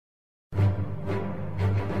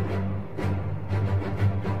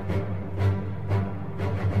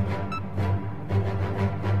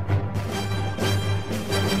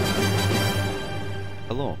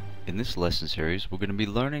this lesson series, we're going to be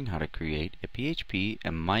learning how to create a PHP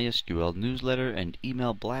and MySQL newsletter and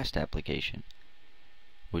email blast application,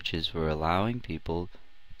 which is for allowing people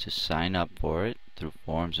to sign up for it through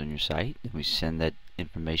forms on your site. Then we send that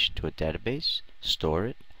information to a database, store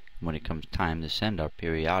it. When it comes time to send our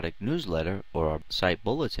periodic newsletter or our site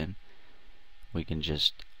bulletin, we can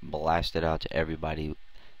just blast it out to everybody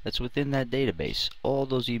that's within that database, all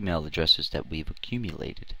those email addresses that we've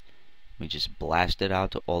accumulated. We just blast it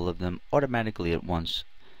out to all of them automatically at once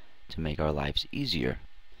to make our lives easier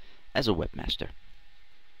as a webmaster.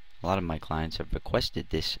 A lot of my clients have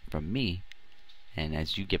requested this from me, and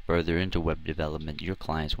as you get further into web development, your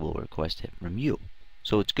clients will request it from you.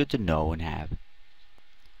 So it's good to know and have.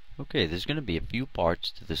 Okay, there's going to be a few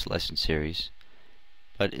parts to this lesson series,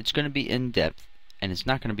 but it's going to be in-depth, and it's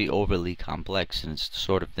not going to be overly complex, and it's the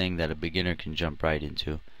sort of thing that a beginner can jump right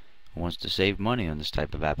into who wants to save money on this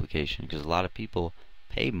type of application, because a lot of people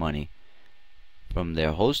pay money from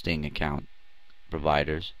their hosting account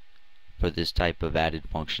providers for this type of added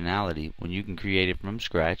functionality when you can create it from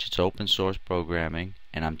scratch. It's open source programming,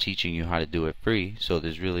 and I'm teaching you how to do it free, so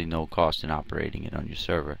there's really no cost in operating it on your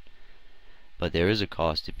server. But there is a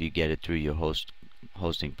cost if you get it through your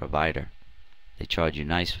hosting provider. They charge you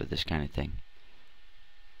nice for this kind of thing.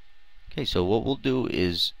 Okay, so what we'll do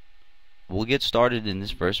is we'll get started in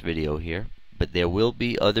this first video here, but there will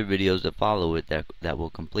be other videos that follow it that will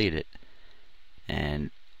complete it.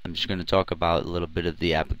 And I'm just going to talk about a little bit of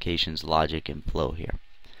the application's logic and flow here.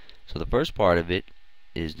 So the first part of it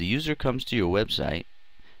is the user comes to your website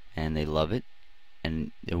and they love it,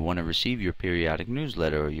 and they want to receive your periodic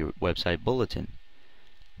newsletter or your website bulletin.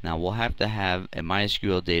 Now we'll have to have a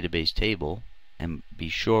MySQL database table and be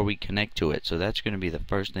sure we connect to it. So that's going to be the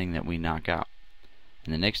first thing that we knock out.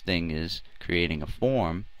 And the next thing is creating a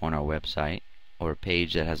form on our website, or a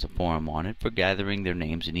page that has a form on it, for gathering their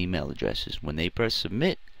names and email addresses. When they press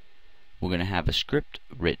submit, we're going to have a script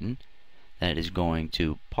written that is going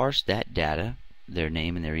to parse that data, their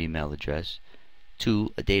name and their email address,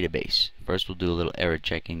 to a database. First we'll do a little error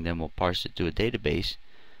checking, then we'll parse it to a database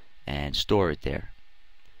and store it there.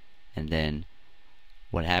 And then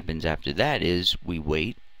what happens after that is we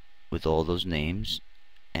wait with all those names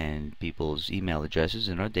and people's email addresses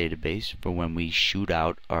in our database for when we shoot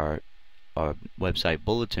out our website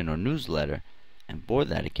bulletin or newsletter. And for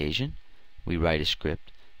that occasion, we write a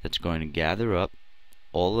script that's going to gather up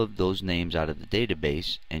all of those names out of the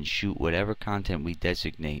database and shoot whatever content we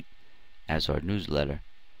designate as our newsletter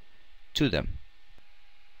to them.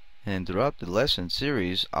 And throughout the lesson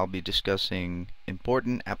series, I'll be discussing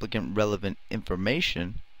important applicant relevant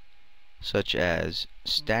information such as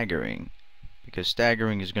staggering, because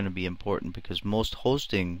staggering is going to be important because most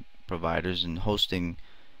hosting providers and hosting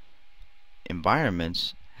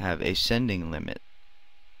environments have a sending limit.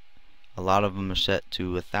 A lot of them are set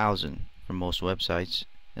to 1,000 for most websites.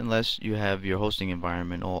 Unless you have your hosting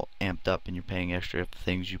environment all amped up and you're paying extra for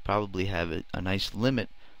things, you probably have a nice limit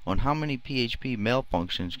on how many PHP mail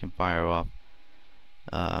functions can fire off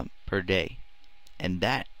per day, and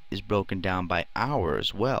that is broken down by hour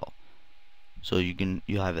as well. So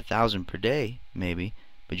you'll have 1,000 per day maybe,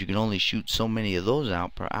 but you can only shoot so many of those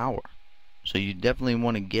out per hour. So you definitely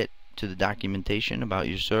want to get to the documentation about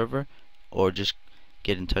your server, or just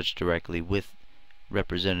get in touch directly with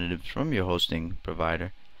representatives from your hosting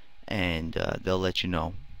provider, and they'll let you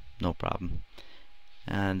know, no problem.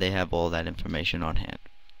 And they have all that information on hand.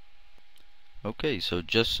 Okay, so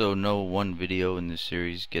just so no one video in this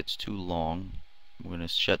series gets too long, we're going to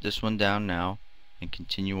shut this one down now and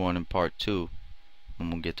continue on in part 2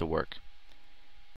 when we'll get to work.